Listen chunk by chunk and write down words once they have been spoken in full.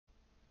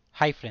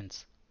Hi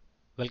friends,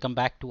 welcome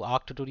back to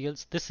Arc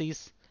Tutorials. This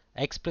is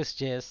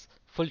Expressjs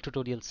full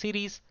tutorial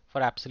series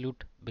for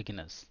absolute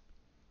beginners.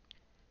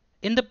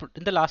 In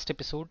the last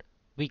episode,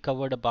 we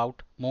covered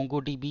about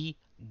MongoDB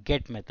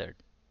get method.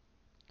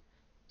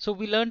 So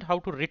we learned how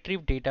to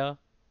retrieve data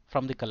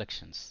from the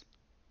collections.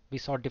 We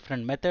saw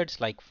different methods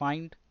like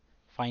find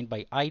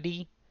by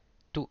ID,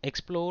 to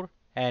explore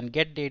and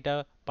get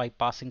data by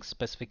passing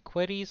specific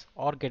queries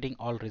or getting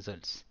all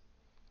results.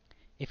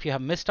 If you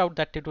have missed out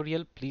that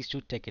tutorial, please do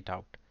check it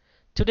out.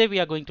 Today we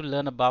are going to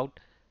learn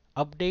about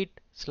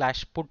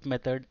update/put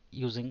method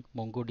using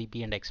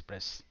MongoDB and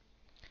Express.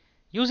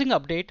 Using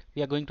update,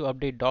 we are going to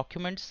update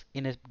documents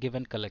in a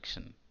given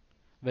collection.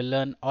 We'll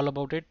learn all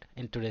about it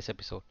in today's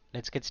episode.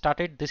 Let's get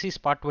started. This is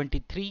part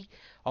 23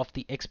 of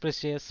the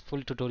Expressjs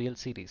full tutorial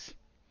series.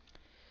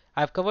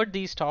 I've covered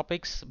these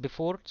topics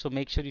before, so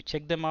make sure you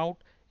check them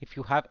out. If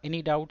you have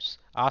any doubts,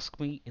 ask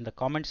me in the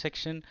comment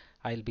section.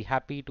 I'll be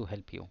happy to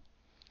help you.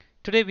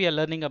 Today we are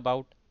learning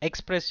about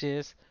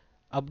Expressjs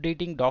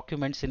updating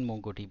documents in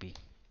MongoDB.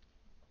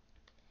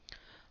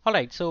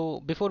 Alright,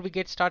 so before we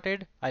get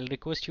started, I'll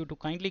request you to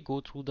kindly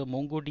go through the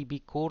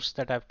MongoDB course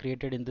that I've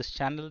created in this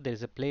channel.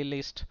 There's a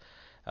playlist.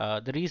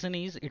 The reason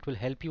is it will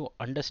help you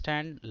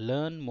understand,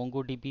 learn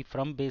MongoDB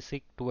from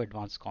basic to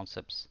advanced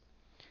concepts.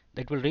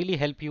 That will really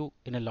help you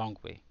in a long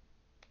way.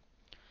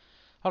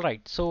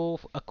 Alright, so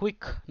a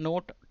quick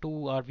note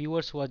to our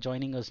viewers who are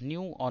joining us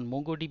new on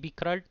MongoDB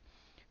CRUD.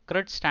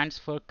 CRUD stands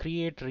for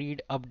create,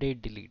 read,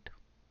 update, delete.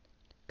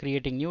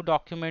 Creating new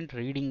document,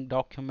 reading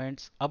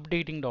documents,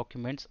 updating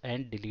documents,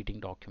 and deleting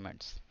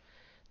documents.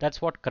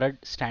 That's what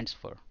CRUD stands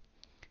for.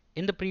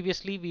 In the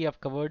previously we have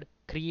covered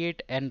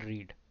create and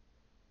read.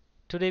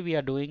 Today we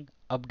are doing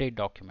update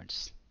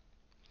documents.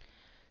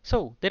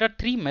 So there are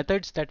three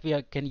methods that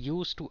we can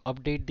use to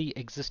update the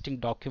existing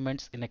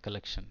documents in a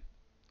collection.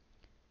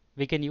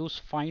 We can use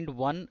find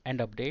one and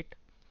update.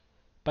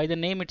 By the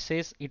name it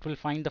says it will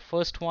find the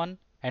first one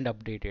and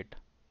update it.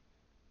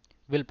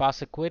 We'll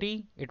pass a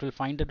query, it will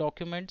find the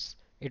documents,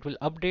 it will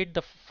update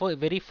the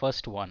very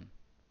first one.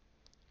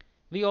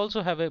 We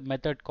also have a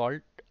method called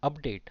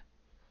update.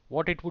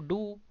 What it would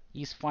do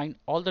is find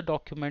all the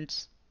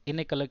documents in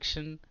a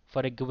collection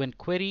for a given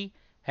query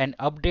and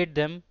update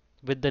them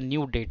with the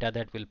new data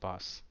that will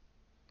pass.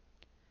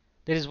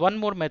 There is one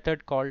more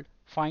method called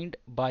find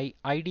by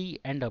ID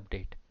and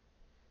update.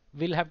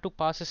 We'll have to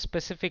pass a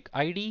specific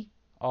ID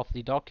of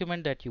the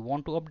document that you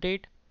want to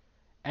update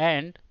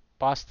and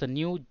pass the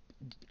new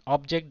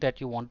object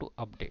that you want to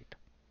update.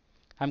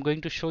 I'm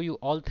going to show you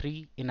all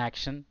three in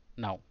action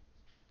now.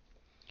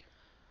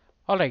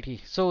 Alrighty,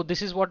 so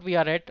this is what we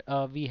are at.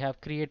 We have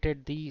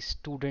created the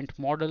student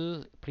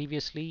model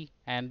previously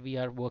and we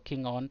are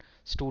working on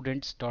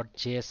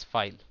students.js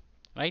file,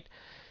 right?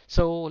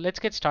 So let's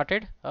get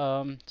started.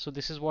 So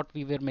this is what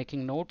we were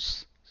making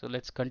notes. So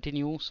let's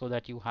continue so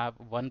that you have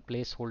one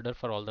placeholder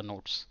for all the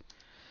notes.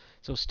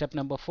 So step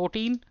number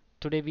 14,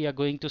 today we are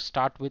going to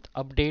start with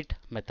update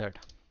method.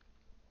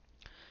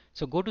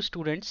 So go to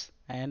students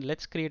and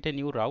let's create a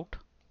new route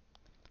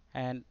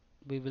and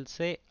we will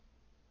say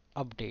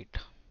update.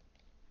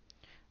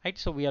 Right,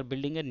 so we are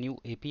building a new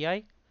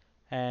API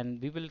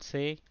and we will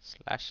say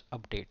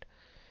 /update.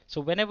 So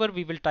whenever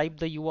we will type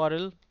the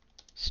URL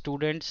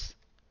students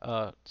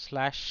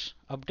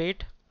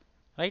 /update,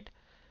 right,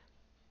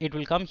 it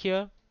will come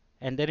here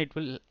and then it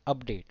will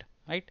update,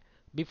 right?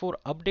 Before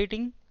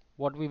updating,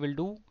 what we will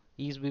do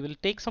is we will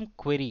take some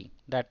query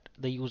that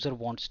the user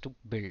wants to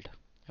build,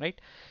 right?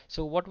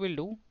 So what we'll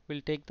do,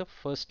 we'll take the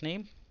first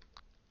name,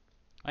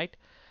 right,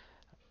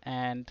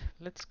 and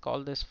let's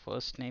call this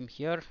first name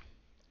here,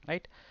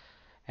 right?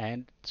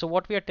 And so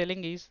what we are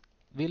telling is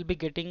we'll be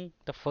getting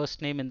the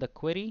first name in the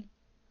query,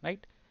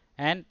 right,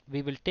 and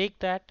we will take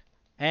that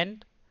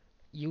and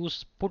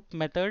use put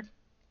method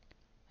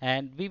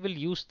and we will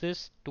use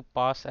this to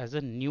pass as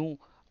a new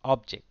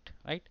object,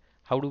 right?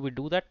 How do we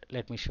do that?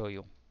 Let me show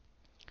you.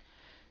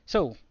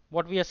 So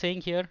what we are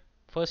saying here,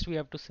 first we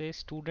have to say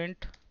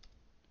student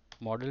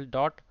model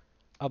dot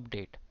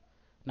update.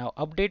 Now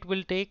update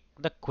will take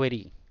the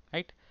query,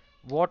 right?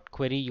 What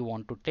query you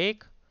want to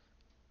take,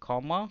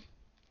 comma,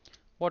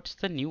 what's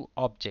the new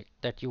object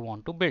that you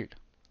want to build,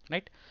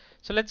 right?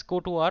 So let's go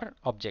to our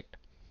object.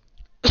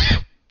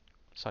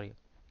 Sorry.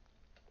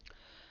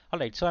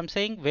 Alright, so I'm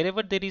saying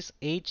wherever there is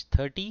age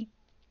 30,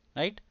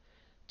 right,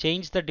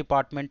 change the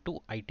department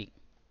to IT.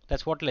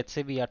 That's what let's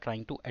say we are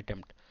trying to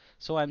attempt.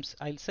 So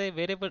I'll say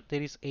wherever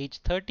there is age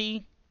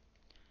 30,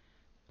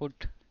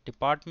 put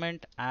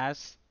department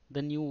as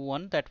the new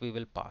one that we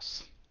will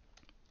pass.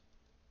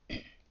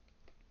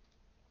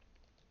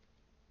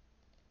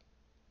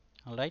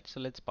 Alright, so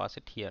let's pass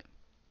it here.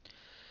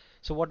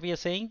 So what we are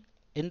saying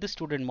in the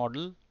student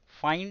model,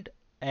 find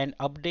and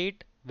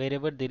update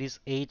wherever there is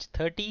age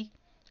 30,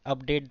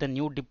 update the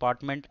new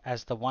department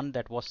as the one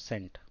that was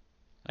sent,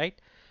 right,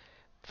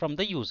 from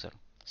the user.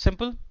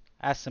 Simple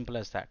as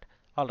that.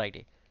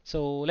 Alrighty,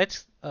 so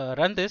let's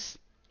run this.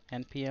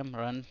 Npm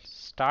run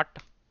start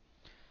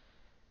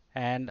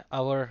and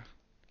our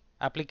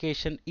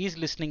application is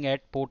listening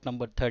at port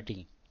number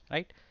 30,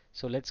 right?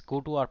 So let's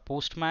go to our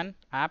Postman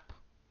app,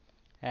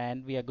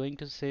 and we are going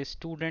to say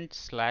student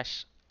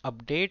slash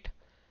update,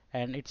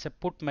 and it's a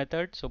put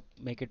method, so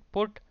make it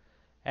put.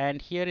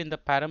 And here in the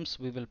params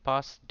we will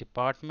pass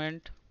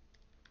department,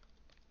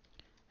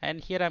 and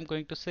here I'm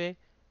going to say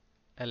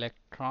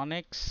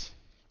electronics,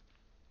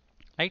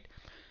 right?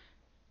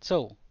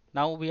 So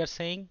now we are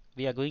saying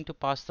we are going to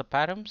pass the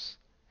params,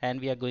 and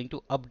we are going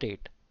to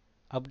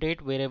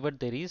update wherever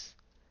there is.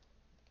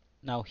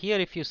 Now here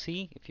if you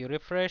see, if you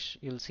refresh,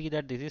 you'll see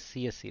that this is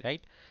CSC,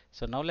 right?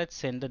 So now let's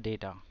send the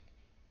data.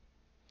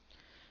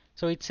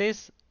 So it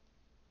says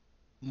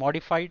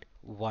modified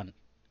 1,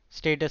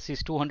 status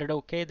is 200.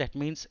 Okay, that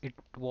means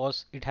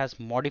it has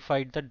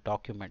modified the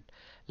document.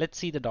 Let's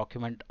see the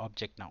document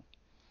object now.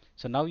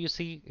 So now you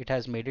see it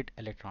has made it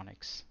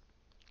electronics,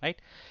 right?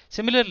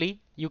 Similarly,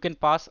 you can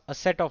pass a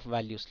set of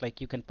values,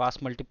 like you can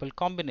pass multiple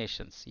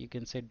combinations, you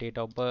can say date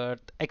of birth,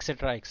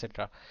 etc,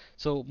 etc.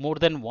 So more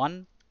than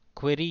one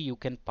query you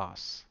can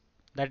pass.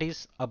 That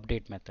is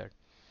update method.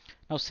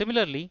 Now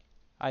similarly,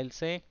 I'll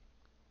say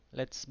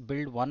let's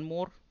build one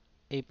more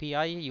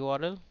API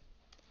URL,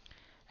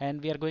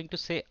 and we are going to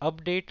say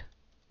update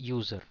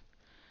user.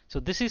 So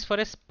this is for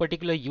a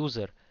particular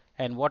user,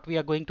 and what we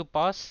are going to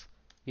pass,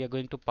 we are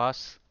going to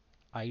pass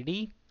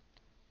ID,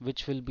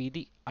 which will be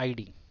the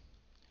ID,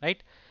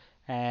 right?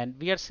 And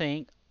we are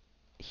saying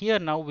here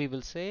now we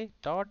will say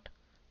dot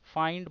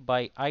find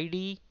by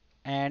ID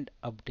and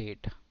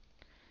update.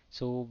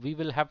 So we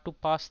will have to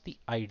pass the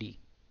ID.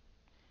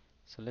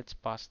 So let's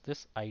pass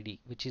this ID,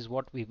 which is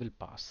what we will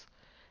pass.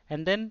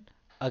 And then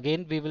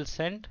again we will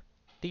send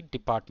the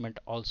department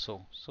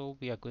also. So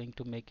we are going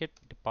to make it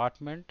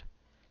department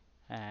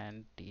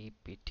and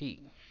DPT,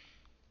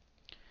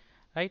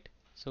 right?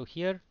 So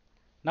here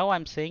now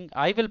I'm saying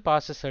I will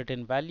pass a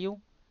certain value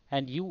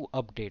and you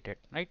update it,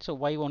 right? So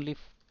why only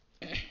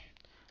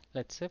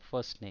let's say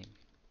first name,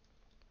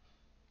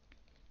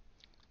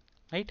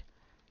 right?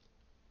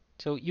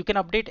 So you can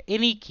update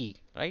any key,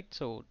 right?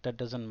 So that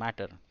doesn't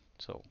matter.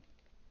 So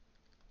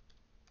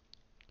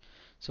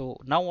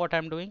now what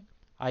I'm doing,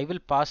 I will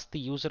pass the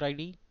user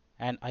ID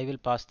and I will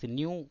pass the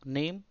new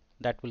name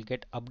that will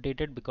get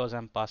updated because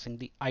I'm passing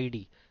the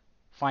ID,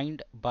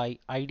 find by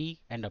ID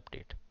and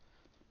update.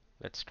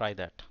 Let's try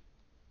that.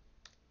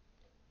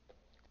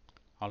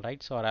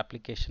 Alright, so our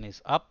application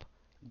is up.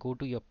 Go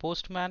to your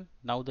Postman.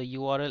 Now the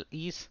URL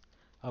is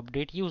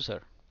update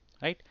user,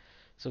 right?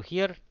 So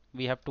here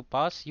we have to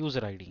pass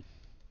user ID,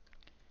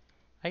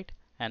 right?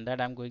 And that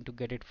I'm going to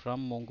get it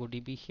from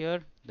MongoDB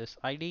here, this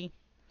ID,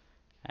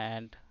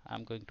 and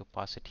I'm going to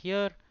pass it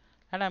here,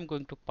 and I'm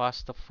going to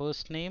pass the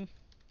first name,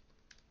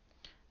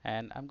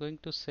 and I'm going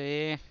to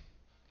say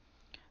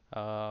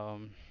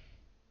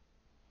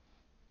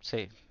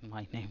say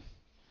my name,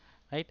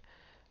 right?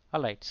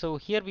 Alright, so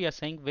here we are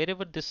saying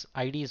wherever this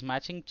ID is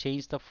matching,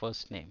 change the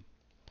first name,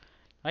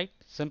 right?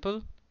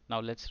 Simple. Now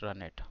let's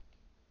run it.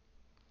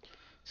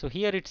 So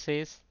here it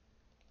says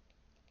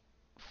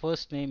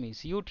first name is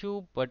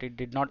YouTube, but it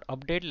did not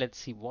update. Let's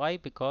see why.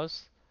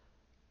 Because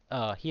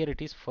here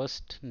it is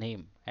first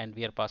name and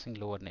we are passing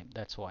lower name,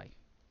 that's why.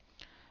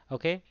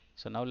 Okay,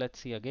 so now let's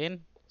see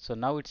again. So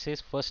now it says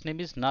first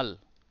name is null.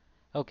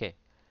 Okay,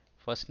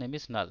 first name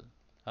is null.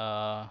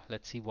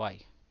 Let's see why.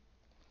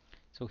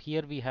 So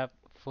here we have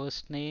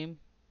first name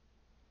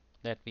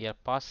that we are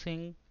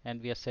passing,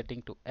 and we are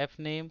setting to f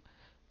name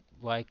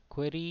by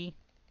query,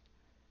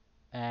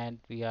 and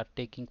we are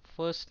taking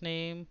first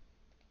name.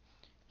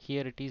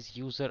 Here it is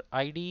user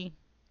ID.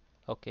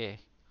 Okay,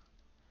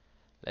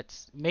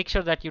 let's make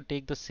sure that you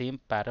take the same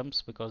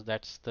params because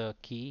that's the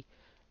key.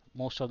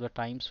 Most of the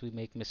times we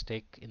make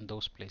mistake in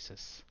those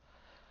places.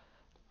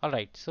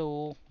 Alright,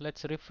 so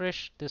let's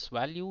refresh this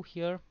value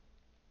here.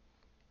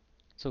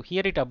 So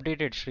here it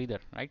updated Sridhar,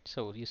 right?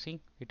 So you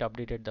see it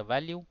updated the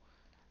value.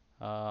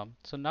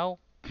 So now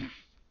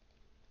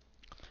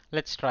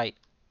let's try.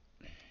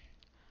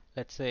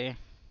 Let's say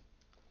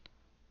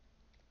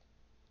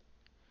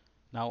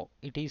now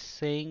it is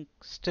saying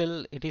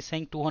still it is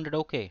saying 200.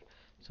 Okay,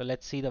 so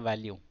let's see the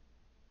value.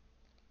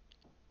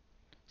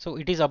 So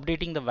it is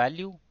updating the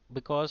value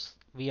because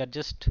we are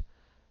just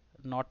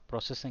not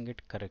processing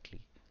it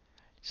correctly.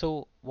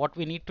 So what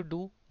we need to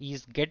do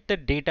is get the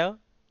data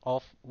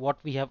of what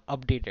we have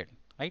updated,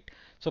 right?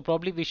 So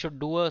probably we should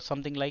do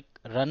something like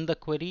run the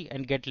query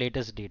and get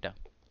latest data,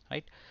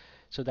 right?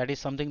 So that is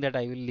something that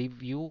I will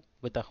leave you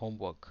with a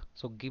homework.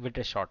 So give it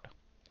a shot.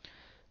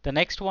 The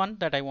next one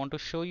that I want to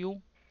show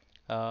you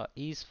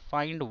is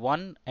find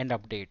one and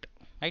update,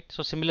 right?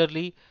 So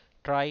similarly,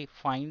 try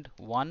find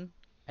one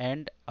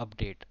and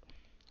update,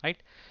 right?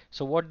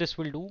 So what this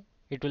will do,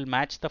 it will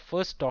match the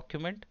first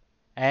document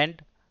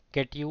and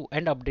get you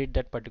and update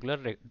that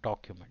particular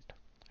document,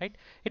 right?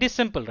 It is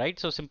simple, right?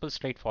 So simple,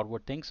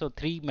 straightforward thing. So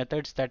three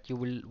methods that you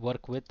will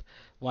work with.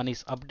 One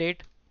is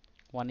update,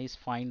 one is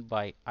find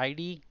by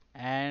ID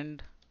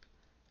and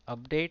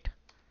update.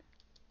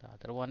 The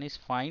other one is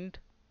find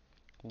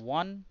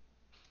one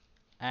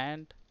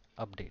and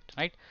update,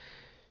 right?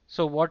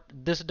 So what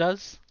this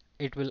does,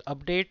 it will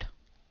update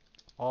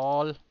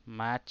all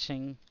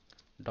matching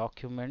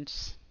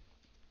documents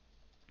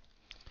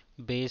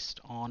based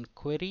on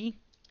query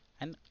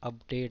and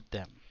update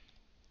them,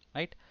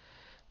 right?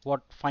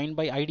 What find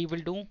by ID will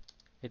do,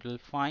 it will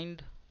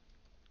find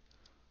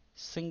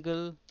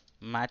single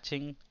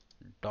matching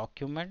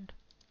document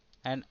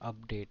and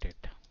update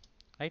it,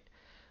 right?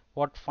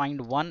 What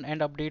find one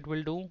and update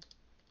will do,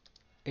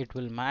 it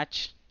will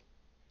match,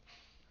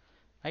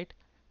 right?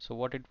 So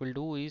what it will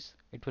do is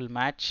it will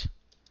match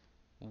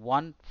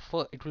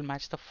it will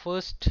match the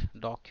first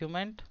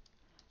document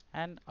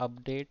and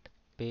update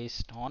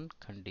based on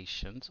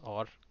conditions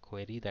or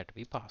query that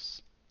we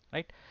pass,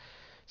 right?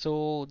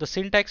 So the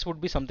syntax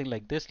would be something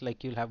like this,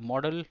 like you'll have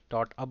model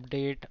dot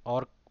update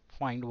or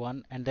find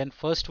one, and then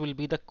first will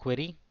be the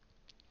query,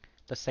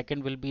 the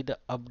second will be the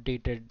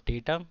updated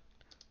data,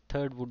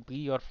 third would be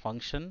your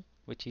function,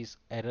 which is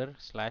error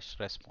slash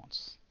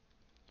response,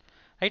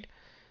 right?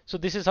 So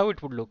this is how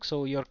it would look.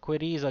 So your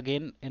query is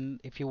again in,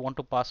 if you want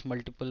to pass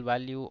multiple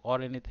value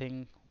or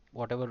anything,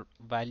 whatever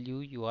value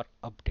you are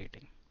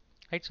updating,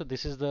 right? So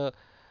this is the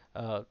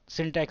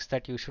syntax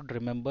that you should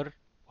remember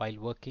while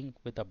working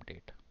with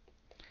update.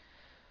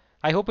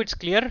 I hope it's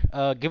clear.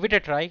 Give it a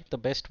try. The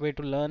best way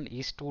to learn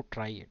is to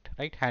try it,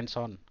 right? Hands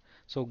on.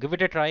 So give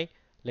it a try.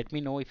 Let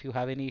me know if you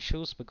have any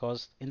issues,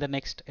 because in the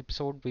next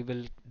episode we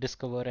will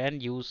discover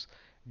and use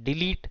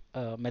delete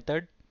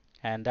method,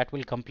 and that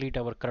will complete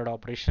our CRUD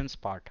operations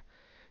part.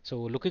 So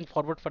looking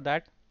forward for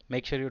that.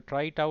 Make sure you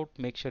try it out.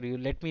 Make sure you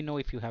let me know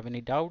if you have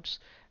any doubts,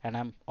 and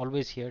I'm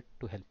always here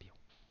to help you.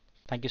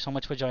 Thank you so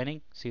much for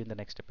joining. See you in the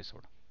next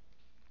episode.